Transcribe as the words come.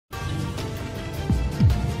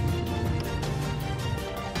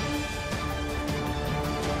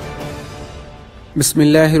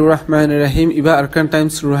Bismillahirrahmanirrahim. Iba Arakan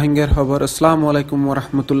Times Rohingya khabar. Assalamualaikum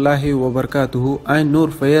warahmatullahi wabarakatuh. I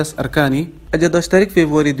novice আরকানি। আজ 10 তারিখ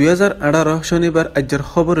ফেব্রুয়ারি 2018 শনিবার আজর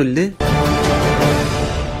খবর উল্লে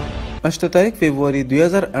 8 তারিখ ফেব্রুয়ারি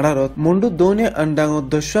 2018 মুন্ডু দোনে আন্ডাঙ্গ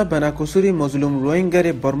দশা বানা কুসুরি মজলুম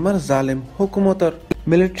রোহিঙ্গারে বর্মার জালেম হুকুমতর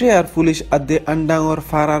মিলিটারি আর পুলিশ আদে আন্ডাঙ্গর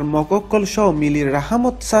ফারার মককল সহ মিলি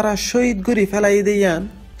রাহামত সারা শহীদ গরি ফেলাই দেয়ান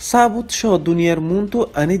সাবুত সহ দুনিয়ার মুন্তু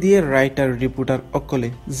আনি দিয়ে রাইটার রিপোর্টার অকলে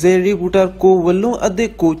যে রিপোর্টার কো ওয়েল্লু আদে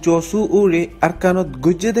কো চসু উরে আরকানত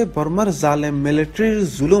গুজ্জেদে বর্মার জালেম মিলিটারির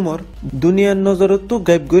জুলুমর দুনিয়ার নজরত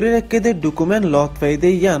গাইব গরি রেখে দে ডকুমেন্ট লত ফাইদে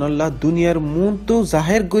ইয়ানল্লাহ দুনিয়ার মুন্তু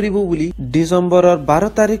জাহের করিব বলি ডিসেম্বরের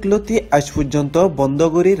 12 তারিখ লতি আজ পর্যন্ত বন্ধ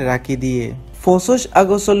করে রাখি দিয়ে 25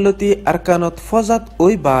 আগস্টলতি আরকানত ফজাত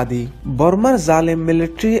ওই বাদি বর্মার জালেম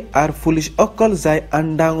মিলিটারি আর পুলিশ অকল যায়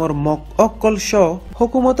আন্ডাঙ্গর মক অকল সহ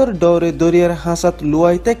হুকুমতর দৌরে দরিয়ার হাসাত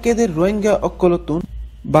লুয়াইতে কেদে রোহিঙ্গা অকলতুন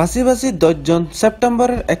বাসি 10 জন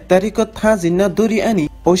সেপ্টেম্বরের 1 তারিখত হাজিনা দরি আনি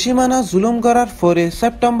অসীমানা জুলুম করার পরে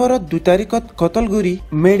সেপ্টেম্বরের 2 তারিখত কতলগুড়ি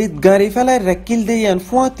মেডিত গাড়ি ফেলাই রেকিল দেয়ান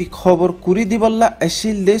ফুয়াতি খবর কুরি দিবল্লা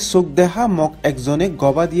এসিল দে চোখ দেখা মক একজনে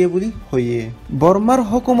গবা দিয়ে বলি হইয়ে বর্মার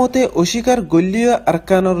হুকুমতে অস্বীকার গল্লীয়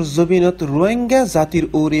আরকানর জমিনত রোহিঙ্গা জাতির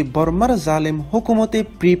ওরে বর্মার জালেম হুকুমতে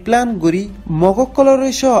প্রিপ্লান গরি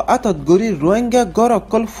মককলরে সহ আতত গরি রোহিঙ্গা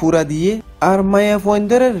গরকল ফুরা দিয়ে আর মায়া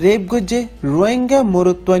ফয়েন্দরে রেপ গজে রোহিঙ্গা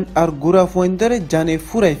মরুত্বইন আর গুড়া ফয়েন্দরে জানে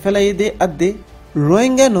ফুরাই ফেলাই দে আদে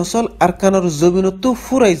রোহিঙ্গা নসল আরকানর জমিনতো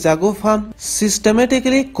ফুরাই জাগো ফান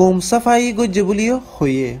সিস্টেমেটিক্যালি কম সাফাই গজে বলিও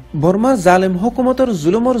হইয়ে বর্মা জালেম হুকুমতর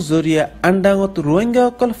জুলুমর জরিয়া আন্ডাঙ্গত রোহিঙ্গা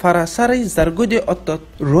অকল ফারা সারাই জারগজে অত্তত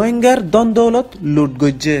রোহিঙ্গার দন্দৌলত লুট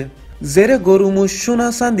গজে জেরে গরু মুস সোনা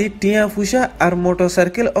চাঁদি টিয়া ফুসা আর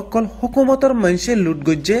মোটরসাইকেল অকল হুকুমতর মানুষে লুট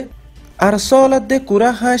গজে আর সলাদে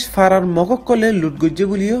কুরা হাঁস ফারার মককলে লুটগজ্জে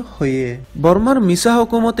বলিও হইয়ে বর্মার মিসা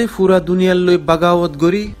হুকুমতে ফুরা দুনিয়ার লই বাগাওয়াত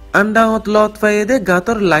গরি আন্ডাঙত লত ফাইদে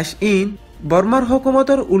গাতর লাশ ইন বর্মার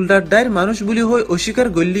হুকুমতর উল্টার ডাইর মানুষ বলি হই অস্বীকার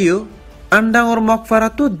গল্লিও আন্ডাঙর মক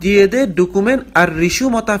ফারাতো দিয়ে দে ডকুমেন্ট আর রিসু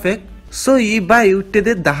মোতাফেক সই বাই উঠতে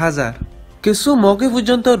দে 10,000 কিছু মগে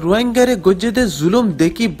পর্যন্ত রোহিঙ্গারে গজ্জে দে জুলুম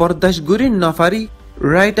দেখি বরদাস্ত গরি নফারি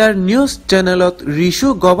রাইটার নিউজ চ্যানেলত রিসু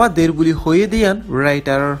গবা দের বুলি হয়ে দিয়ান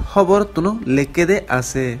রাইটারের খবর তুনো লেখে দে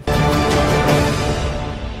আছে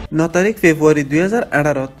 9 তারিখ ফেব্রুয়ারি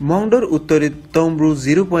 2018 মংডর উত্তরিত তম্ব্রু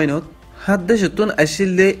 0 পয়েন্টত হাত দেশতুন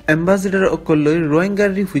আসিল দে এম্বাসিডার অকল লই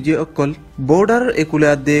রোহিঙ্গার রিফিউজি অকল বর্ডার একুলে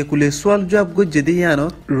আদে একুলে সোয়াল জবাব গজ্জে দে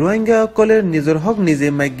ইয়ানত রোহিঙ্গা অকলের নিজের হক নিজে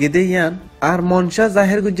মাইগে দে ইয়ান আর মনসা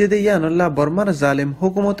জাহের গজ্জে দে ইয়ানল্লাহ বর্মার জালেম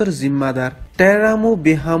হুকুমতর জিম্মাদার টেরামু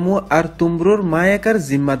বিহামু আর তুমব্রুর মায়াকার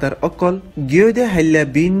জিম্মাদার অকল গিয়ে দে হাইল্লা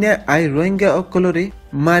বিন্যা আই রোহিঙ্গা অকলরে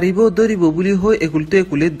মারিব দরিব বুলি হই একুলতে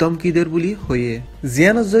একুলে দমকিদের বুলি হইয়ে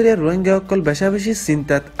জিয়ানত জরিয়া রোহিঙ্গা অকল বেশা বেশি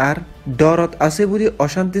চিন্তাত আর ডরত আছে বুলি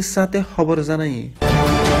অশান্তির সাথে খবর জানাই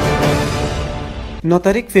 9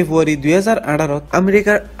 তারিখ ফেব্রুয়ারি 2018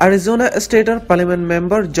 আমেরিকার আরিজোনা স্টেটর পার্লামেন্ট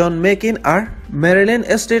মেম্বার জন মেকিন আর Maryland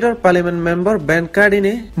stator parliament member Ben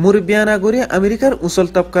কার্ডিনে মুরবিয়ানা গরি আমেরিকার উসল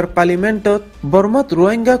তবকার পার্লামেন্টত বর্মাত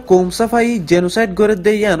রোহিঙ্গা কৌম সাফাই জেনোসাইড গরে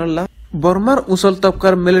দেয়ানল্লাহ বর্মার উসল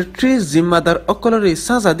তবকার মিলিটারি জিম্মাদার অকলরে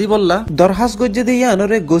সাজা দিবল্লা দরহাস গজ্জে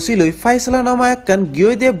দিয়ানরে গসিলই ফাইসলা নামায়াক কান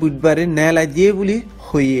গিয়ে দিয়ে বুধবারে ন্যায়ালয় দিয়ে বুলি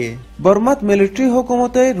হইয়ে বর্মাত মিলিটারি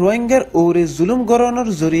হুকুমতে রোহিঙ্গার ওরে জুলুম গরনের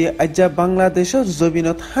জরিয়ে আজ্জা বাংলাদেশের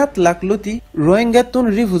জমিনত 7 লাখ লতি রোহিঙ্গা তুন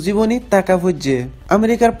রিফুজিবনি টাকা ভজ্জে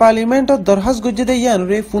আমেরিকার পার্লামেন্টত দরহাস গজ্জে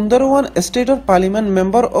দেয়ানরে 15 স্টেটর পার্লামেন্ট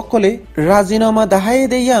মেম্বার অকলে রাজিনামা দাহাই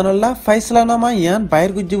দেয়ানল্লাহ ফাইসলানামা ইয়ান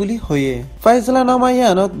বাইর গজ্জে বলি হইয়ে ফাইসলানামা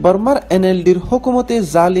ইয়ানত বর্মার এনএলডির হুকুমতে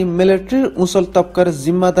জালিম মিলিটারির উসল তবকার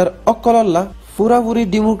জিম্মাদার অকলল্লাহ পুরাপুরি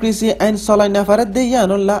ডেমোক্রেসি আইন চলাই নাফারে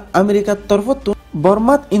দেয়ানল্লাহ আমেরিকার তরফত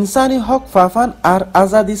বর্মাত ইনসানি হক ফাফান আর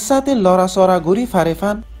আজাদির সাথে লড়াচড়া গড়ি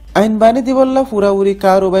ফারেফান আইন বানি দিবল্লা পুরাপুরি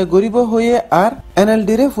কারোবাই গরিব হয়ে আর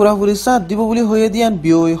এনএলডি রে পুরাপুরি সাথ দিব বলি হয়ে দিয়ান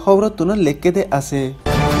বিওই খবর তুনো লেখকে দে আছে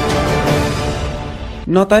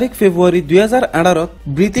 9 তারিখ ফেব্রুয়ারি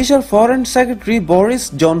 2018 ব্রিটিশের ফরেন সেক্রেটারি বরিস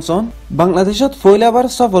জনসন বাংলাদেশত ফয়লাবার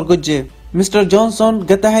সফর গজ্জে মিস্টার জনসন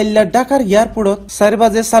গেতাহাইল্লা ঢাকার এয়ারপোর্টত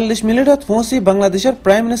 4:40 পৌঁছি বাংলাদেশের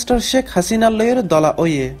প্রাইম মিনিস্টার শেখ হাসিনা লয়ের দলা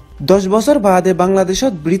ওয়ে 10 বছর বাদে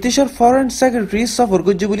বাংলাদেশত ব্রিটিশের ফরেন সেক্রেটারি সফর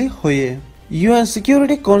গজ্জে বলি হয়ে ইউএন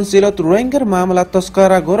সিকিউরিটি কাউন্সিলত রোহিঙ্গার মামলা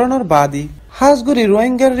তস্করা গরনের বাদি হাজগুড়ি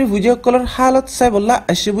রোহিঙ্গার রিফিউজি অকলর হালত সাইবল্লা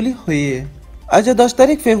আসে বলি হয়ে আজ 10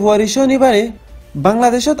 তারিখ ফেব্রুয়ারি শনিবারে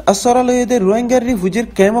বাংলাদেশত আসরালয়েদে রোহিঙ্গার রিফিউজির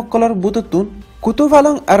ক্যাম্প অকলর বুততুন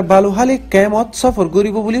কুতুফালং আর বালুহালি ক্যাম্পত সফর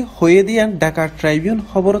করিব বলি হয়ে দিয়ান ঢাকা ট্রাইবিউন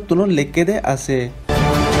খবর তুনো লেখকে দে আছে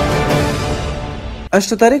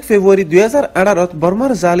 8 তারিখ ফেব্রুয়ারি 2018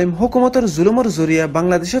 বর্মার জালিম হুকুমতৰ জুলুমৰ জৰিয়া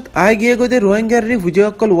বাংলাদেশত আই গিয়ে গদে রোহিঙ্গাৰ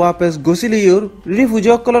রিফিউজিসকল ওয়াপেস গছিলিয়ৰ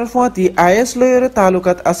রিফিউজিসকলৰ ফাঁতি আইএস লয়ৰ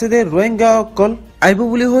তালুকাত আছে দে রোহিঙ্গাসকল আইব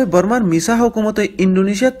বুলি হৈ বর্মার মিছা হুকুমতে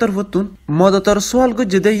ইন্দোনেশিয়াৰ তৰফতুন মদতৰ সোয়াল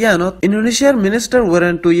গজে ইয়ানত ইন্দোনেশিয়াৰ মিনিষ্টাৰ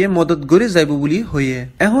wont.we মদত গৰি যাইব বুলি হয়ে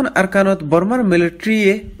এখন আৰকানত বর্মাৰ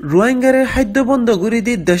মিলিটাৰীয়ে রোহিঙ্গাৰ খাদ্য বন্ধ কৰি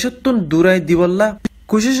দি দেশতুন দূৰাই দিবল্লা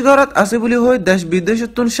কোশিশ গৰত আছে বুলি হৈ দেশ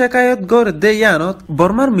বিদেশতুন শেকায়ত গৰ দে ইয়ানত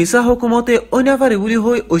বর্মার মিছা হুকুমতে অনাপাৰি বুলি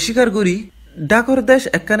হৈ অস্বীকাৰ কৰি ডাকৰ দেশ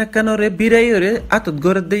একানৰে বিৰাইৰে আতত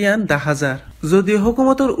গৰত দে ইয়ান 10,000 যদি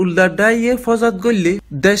হুকুমতৰ উল্টা ডাইয়ে ফজাত গল্লি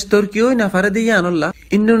দেশ তুর্কিও নাফারে দে ইয়ানল্লা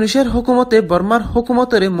ইন্দোনেশিয়ার হুকুমতে বর্মার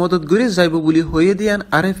হুকুমতরে মদত গরি যাইব বুলি হয়ে দিয়ান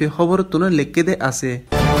আরএফএ খবরতুন লেখকে দে আছে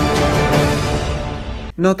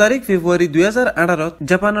 9 তারিখ ফেব্রুয়ারি 2018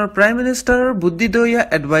 জাপানৰ প্ৰাইম মিনিষ্টাৰৰ বুদ্ধিদয়া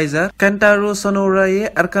এডভাইজাৰ কেণ্টাৰো সনোৰায়ে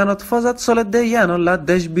আৰকানত ফজাত চলে দে ইয়ানল্লা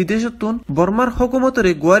দেশ বিদেশতুন বর্মাৰ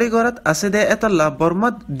হুকুমতৰে গুৱাৰি গৰাত আছে দে এতল্লা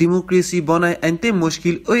বর্মাত ডেমোক্ৰেসি বনাই আনতে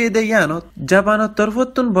মুশকিল ওয়ে দে ইয়ানত জাপানৰ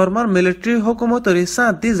তৰফতুন বর্মাৰ মিলিটাৰী হুকুমতৰে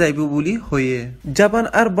সাথ দি যাইব বুলি হয়ে জাপান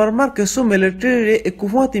আর বর্মাৰ কিছু মিলিটাৰীৰে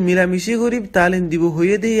একুফাতি মিলামিশি কৰি তালিম দিব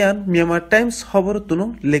হয়ে দে ইয়ান মিয়ানমাৰ টাইমস খবৰতুন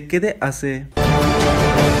লেখকে দে আছে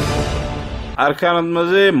Arakan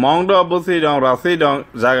maze mongdo abosi dong rasi dong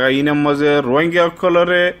jaga inem maze Rohingya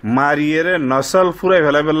kolore mariere nasal furai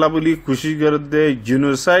phela bella boli kushi gorde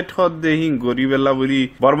genocide hodde hin gori bella boli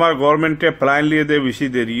Burma government e plan liye de bishi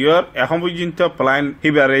de riyor এখন পর্যন্ত plan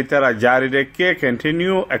hibare tara jari rekhe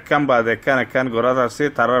continue ekkan bad ekkan gorat ase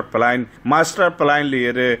tarar plan master plan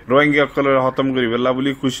liye re Rohingya kolore hotam gori bella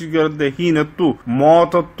boli kushi gorde hin attu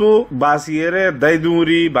mot attu basiere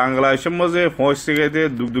daiduri Bangladesh maze fosse gede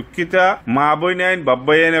dukkita বইনাইন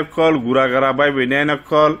বাব্বাইন call গুড়াগারা by বইনাইন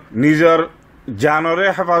call নিজর জানরে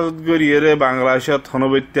হেফাজত করিয়ে বাংলাদেশত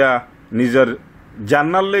হনবত্যা নিজর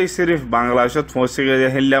জান্নাল্লে সিরিফ বাংলাদেশত পৌঁছে গেছে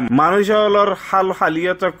হেললা মানুষের হাল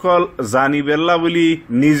হালিয়ত কল জানি বেল্লা বলি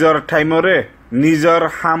নিজর টাইমরে নিজর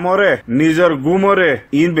হামরে নিজর গুমরে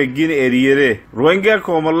ইন বেগিন এরিয়ে রোহিঙ্গা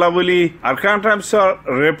কমল্লা বলি Arkan টাইমসর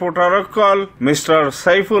reporter call mister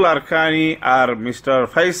Saiful আরকানি আর মিস্টার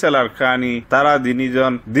ফাইসাল আরকানি তারা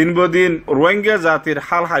দিনবদিন রোহিঙ্গা জাতির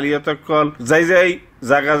হাল হালিয়ত কল যাই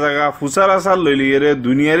জাগা জাগা ফুসার আসার লইলিয়ে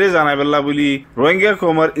দুনিয়ারে জানাবেল্লা বলি রোহিঙ্গা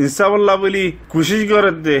কমর ইনসাবল্লা বলি কুশিশ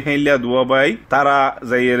করে দে হেলিয়া দুয়া বাই তারা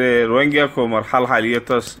যাইয়ে রোহিঙ্গা কমর হাল হালিয়ত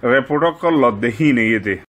রিপোর্ট কল লদ্দে হি নেই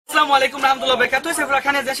দে Assalamualaikum warahmatullahi wabarakatuh. Saya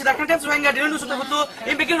Arakan yang jadi Arakan tiap Rohingya Daily News Today.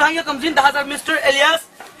 Ini bikin Rohingya komjin 10,000 Mr. Elias.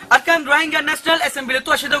 Arakan Rohingya National Assembly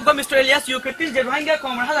tu asyik doa Mr. Elias. You kritis jadi Rohingya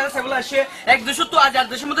komar hal ada sebelah asyik. Ek dusut tu ajar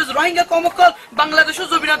dusut mudahs Rohingya komokal Bangladesh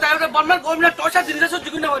zubina tayo. Burma government tosha jenis tu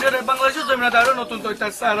juga nak boleh. Bangladesh zubina tayo notun tu itu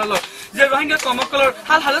sahara lo. Jadi Rohingya komokal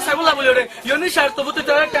hal ada sebelah boleh. Yoni syarat tu betul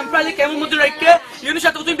tayo temporary kamu mudah rakyat. Yoni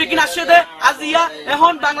syarat tu bikin asyik deh. Asia,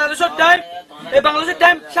 ehon Bangladesh time. বাংলাদেশের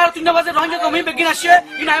time 3:30 বাজে রোহিঙ্গা কমিয়ে begin আসে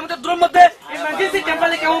in আইমতে দ্রুম মধ্যে emergency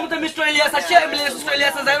টেম্পলে কেমন মধ্যে mister Ilias আসে mister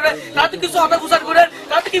Ilias যাইবে রাতে কিছু হতা গুসার করে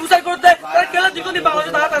রাতে কি গুসার করতে তার কেলা দিগনি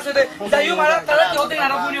বাংলাদেশ দাঁত আছে দে যাইও মারা তারা কি হতে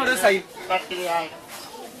না বুনি ওরে সাই কাটলি আই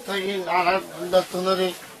তো ইন আর দতনরে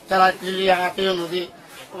তারা কিলি আতে নদী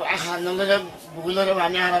নন্দরে বুগুলরে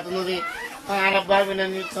বানি হারাত নদী আর বাইবেন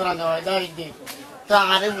নি তোরা নয় দাই দে তো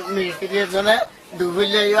আরে মিলিটারির জন্য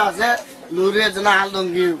দুবিলে আছে লুরে জনা হাল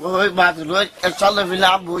দঙ্গি ওই বাদ রোজ চলে ফিলে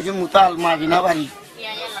আব বুঝি মুতাল মাবিনা বাড়ি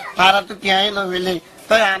তারা তো কেই লইলে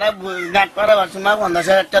তো আরা গাট পারা বাসনা বন্ধা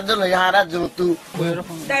সে একটা দল হারা জতু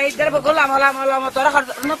তাই ইদার বকল আমলা তোরা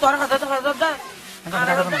খাতা তো খাতা দা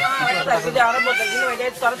আরা তাই আরা বলতে দিন হই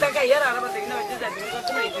যায় তোরা কা ইয়ার আরা বলতে দিন হই যায়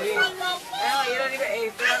তো নাই করি এরা নি এই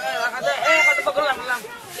খাতা খাতা বকল আমলা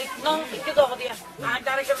নো ইকে তো দিয়া আ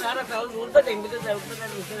তারে কে আরা তো রুল তো দেন বিতে যাও তো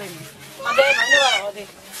দেন আদে মানে বাড়া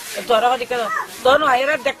তোরা দিকে দোনো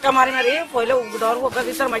আইরা ডেক্কা মারি পয়লে ডর হোকা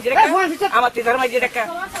দিতার মাঝে রেখা আমার তিতার মাঝে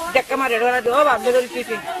ডেক্কা মারি ডরা দো বাদে ধরে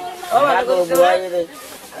তিতি ও বাদে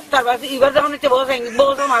তারপর এবার যখন ইতে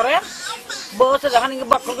বস মারে বস যখন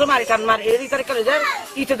বকর মারি কান মারি এই তার করে যায়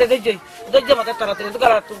ইতে দে দজ্জে মতে তোরা তো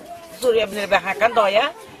গলা তো সূর্য আপনি বেহা কান দয়া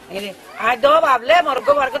এই আই দো বাবলে মরগ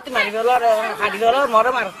মারগতি মারি বলো হাড়ি বলো মর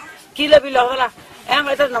মার কিলে বিলো হলা এম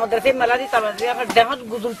এটা আমাদের তে মেলাদি তারপর দেহত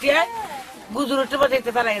গুজুলতিয়া গুজুরতে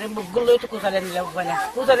বাজাইতে পারে গুলো তো কুসালে নিলাম বলা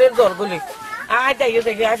কুসালের দর গুলি আই দাইও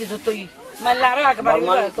দেখি আসি তো তুই মাল্লারা একবার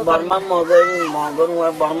বর্মা মগর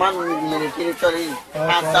বর্মা মিলিটারি চলি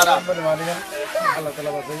তারা আল্লাহ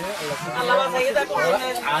তাআলা বাজাইয়ে আল্লাহ বাজাইয়ে দা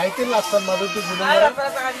আইতে লাস্তার মাদুতে গুলো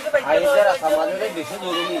আইতে সমাজে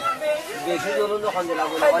বেশি জরুরি যখন দিলা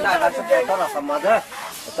বলে আকাশে পড়া সমাজে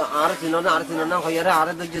তো আর দিন না হইয়ারে আর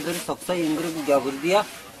দজ্জে ধরে সকসাই ইংরেজি গাবর দিয়া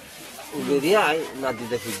উগেরি আই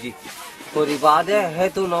নদীতে ফুজি করি বাদে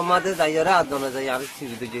হেতু নমাদে যাইরা আদনা যাই আর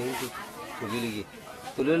সিরিতে যে হিন্দু তুলিলি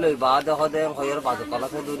তুলে লই বাদে হদে হয়র বাদে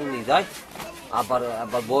কলাতে দূরে নি যায় আবার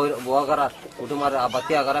বয় করা ফুটো মারে আবার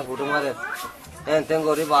তিয়া করা ফুটো মারে এনতেন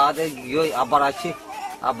করি বাদে গিয়ে আবার আছি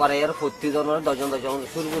আবার এর প্রতিজনের দজন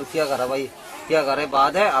শুরু করে তিয়া করা ভাই তিয়া করে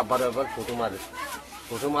বাদে আবার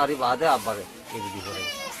ফুটো মারি বাদে আবার এদিকে করে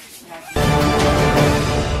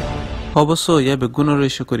অবশ্য ইয়া বেগুনৰ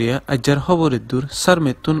ৰেশু কৰিয়া আজাৰ খবরের দূর সার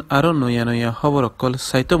মেতুন আরো নয়া খবর অকল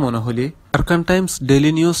সাইতো মনে হলি Arkan Times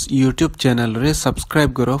daily news YouTube channel রে সাবস্ক্রাইব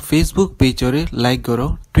করো ফেসবুক পেজ রে লাইক করো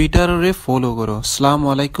টুইটার রে ফলো করো আসসালামু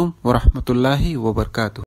আলাইকুম ওয়া রাহমাতুল্লাহি ওয়া বারাকাতুহু।